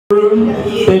crew.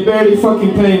 They barely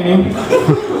fucking pay me.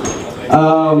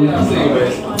 I'm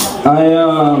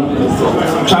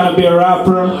trying to be a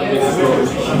rapper.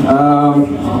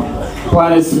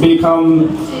 Plan is to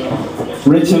become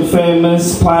rich and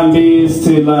famous. Plan B is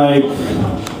to like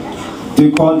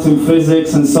do quantum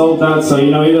physics and solve that. So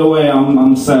you know, either way,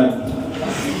 I'm set.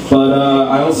 But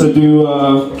I also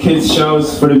do kids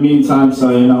shows for the meantime. So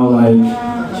you know, like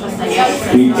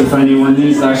if anyone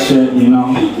needs that shit, you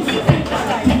know.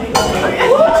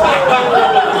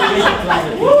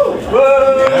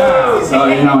 So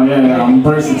you know, yeah, I'm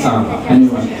versatile.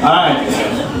 Anyway, all right.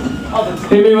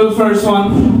 Hit me with the first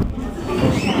one.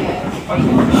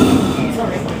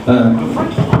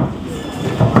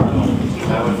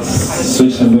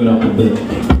 Switch the mood up a bit.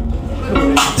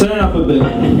 Turn it up a bit.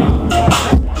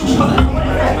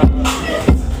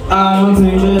 I don't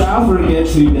think that I'll forget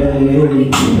today.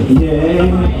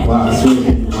 Yeah. Wow,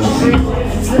 sweet.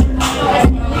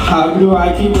 How do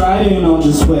I keep riding on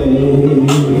this way?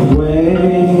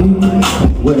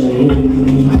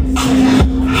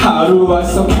 How do I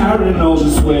stop carrying all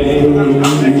this weight?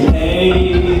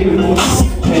 Aches,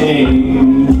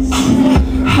 pains.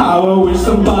 How I wish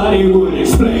somebody would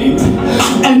explain.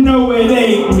 And no, it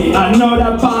ain't me. I know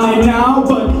that by now,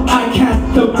 but I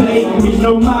can't debate me.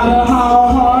 No matter how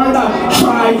hard I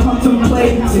try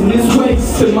contemplating this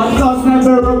wasted. My thoughts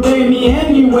never obey me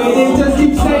anyway. They just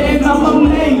keep saying I'm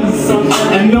amazing.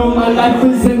 And no, my life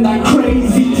isn't that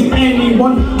crazy to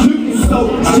anyone looking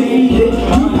so jaded.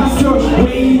 You pass your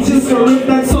wages, or if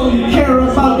that's all you care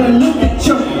about, then look at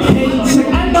your paycheck.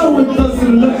 I know it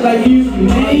doesn't look like you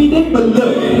made it, but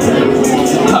look,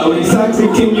 how exactly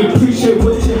can you appreciate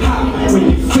what you have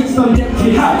when you fixed on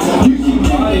empty hat? You keep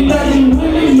thinking that it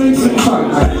really makes it fun.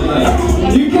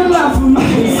 You can laugh at my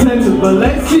expenses, but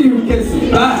let's see who gets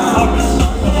it back.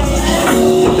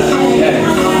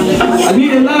 I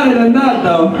need it louder than that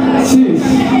though. Jeez.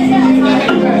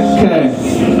 Okay.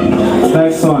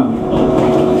 Next one.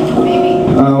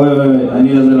 Wait. I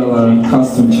need a little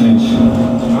costume change.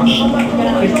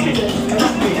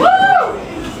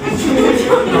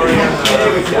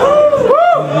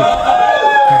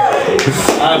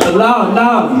 But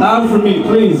loud for me,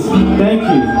 please. Thank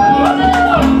you.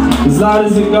 As loud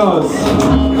as it goes.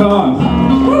 Come on.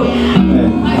 Okay.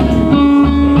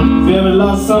 If you ever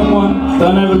lost someone,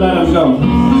 don't ever let them go.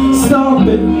 Stop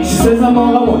it. She says I'm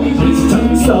all I want, then she tells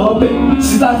me stop it.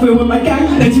 She's laughing with my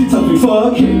gang, then she tells me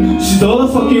fuck it. She's all I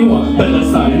fucking want, but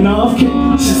that's not enough, kid.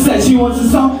 She said she wants a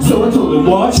song, so I told her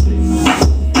watch this.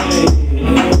 Hey,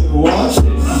 watch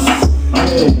this.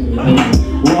 Hey,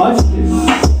 watch this.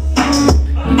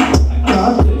 I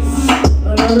got this. I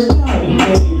never got it,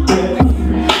 baby.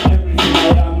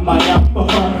 Everything I am for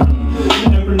her.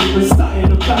 Never leave her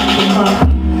side of back from her.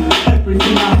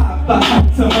 Everything I have, I have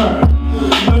to her.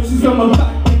 No, she's got my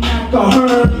back and back on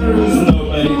hers.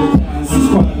 Nobody that dances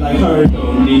quite like her.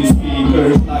 Don't need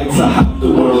speakers, lights, I have the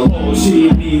world. All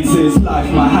she needs is life,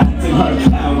 my hands in her.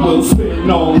 And we'll spin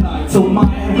all night till my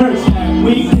hand hurts. And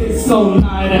we kiss all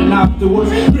night and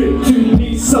afterwards grip to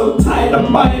me so tight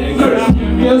I'm biting her. Give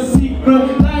me a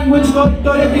secret language,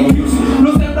 historia che chiusi.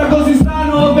 Non sembra così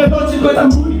strano, veloce questa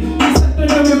muy. Mi sento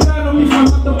nel mio piano, mi fa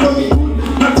fatto poi mi curi.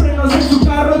 Ma freno se su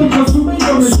carro di consumo io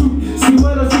come tu. Si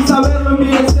muero sin saberlo, mi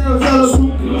deseo se lo scoop.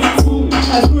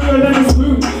 As smoother than a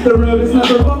spoon. The road is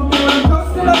never bumpy when I'm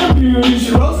costing like a beauty.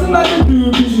 She rolls like a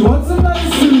doobie, she wants another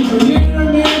suit. But you know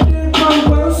me, it didn't come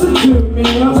closer to me.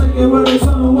 I'll take it where it's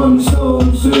on the one show,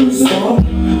 I'm suicide.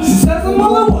 She says I'm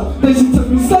all I want, then she took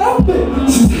me stop it.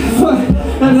 She said what?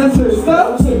 And that's her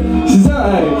stops it. She said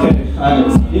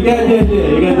alright. You got the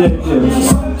idea,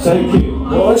 Thank you.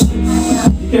 Watch this.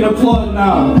 You can applaud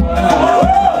now.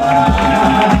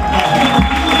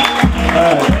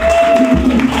 Alright.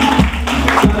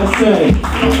 Gotta say,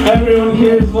 everyone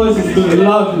here's voice has been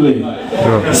lovely.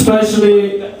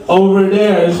 Especially over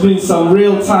there, there's been some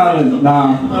real talent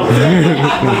now.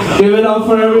 Give it up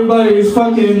for everybody who's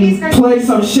fucking played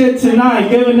some shit tonight,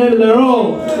 giving it their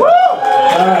all.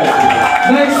 Alright.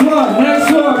 Next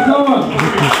one, come on.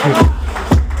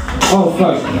 Oh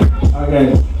fuck.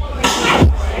 Okay.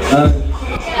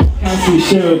 Can't see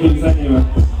shit with these anyway.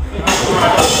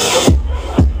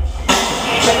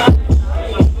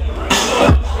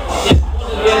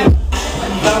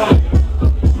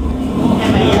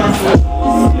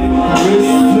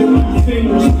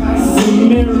 Fingers passing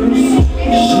mirrors.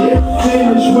 Shit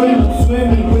finished when I'm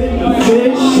swimming with the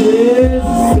fishes.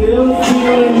 Still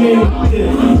feeling it.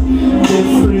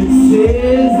 Difference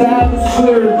is that it's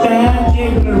clearer than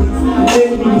ignorance.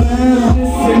 Ignorance,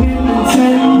 listening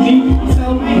intently.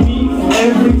 Tell me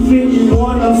everything you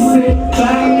wanna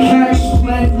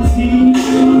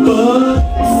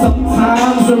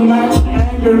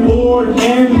record or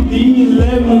empty.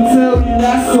 Let me tell you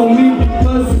that's only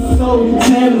because it's so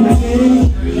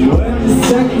tempting. When the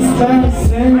seconds pass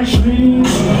centuries,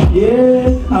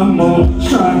 yeah, I'm only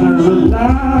trying to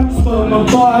relax, but my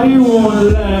body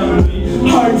won't let me.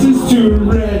 Heart is too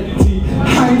ready,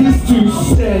 hand is too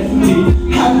steady.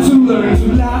 Had to learn to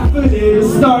laugh at it,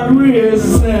 start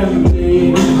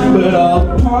reassembling, but all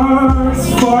the parts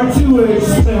far too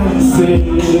expensive.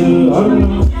 Oh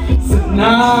no. So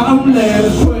now I'm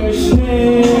left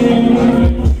questioning,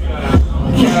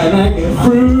 can I get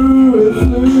through it,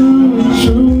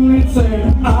 truly turn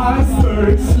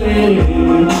iceberg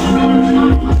slim?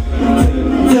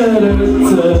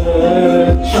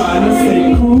 Trying to stay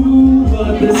cool,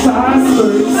 but this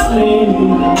iceberg slim.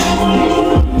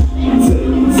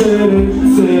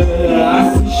 I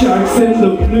see sharks in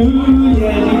the blue,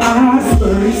 yeah, the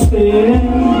iceberg slim.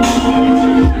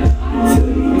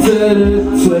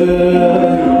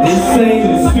 This ain't a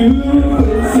stew,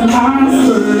 it's an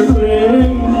iceberg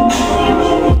ring.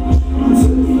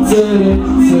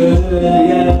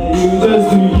 Yeah, you just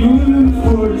do you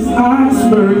before this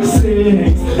iceberg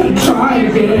sinks. Try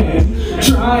again, it's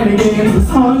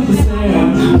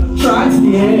 100%. Try to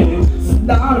the end, it's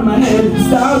out of my head,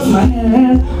 it's out of my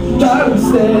hand. Try to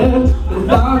step, the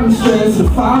bottom stress, the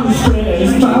final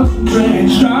stress. Clouds and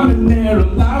drench, drowning there,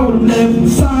 allow them left in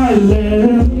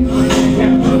silence.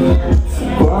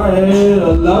 Quiet, I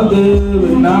loved it,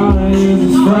 but now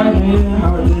it's frightening.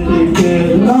 How did it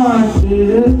get like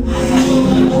this?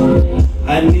 I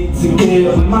need to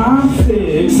get my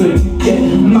fix, so to get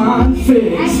my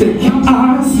fix, the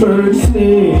iceberg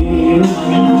slim.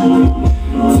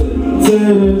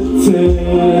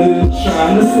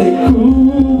 Trying to stay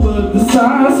cool, but this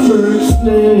iceberg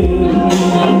slim.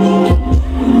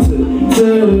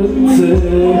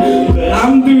 But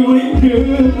I'm doing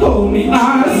good, call me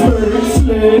iceberg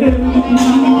slim.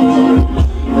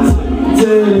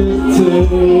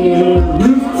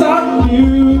 Rooftop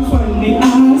views when the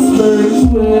icebergs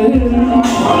win.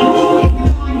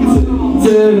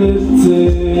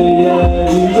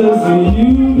 Yeah, you just do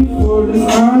you before this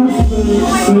iceberg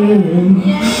swim.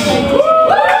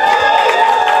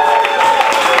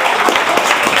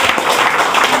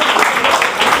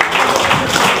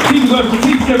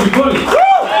 Teams, everybody.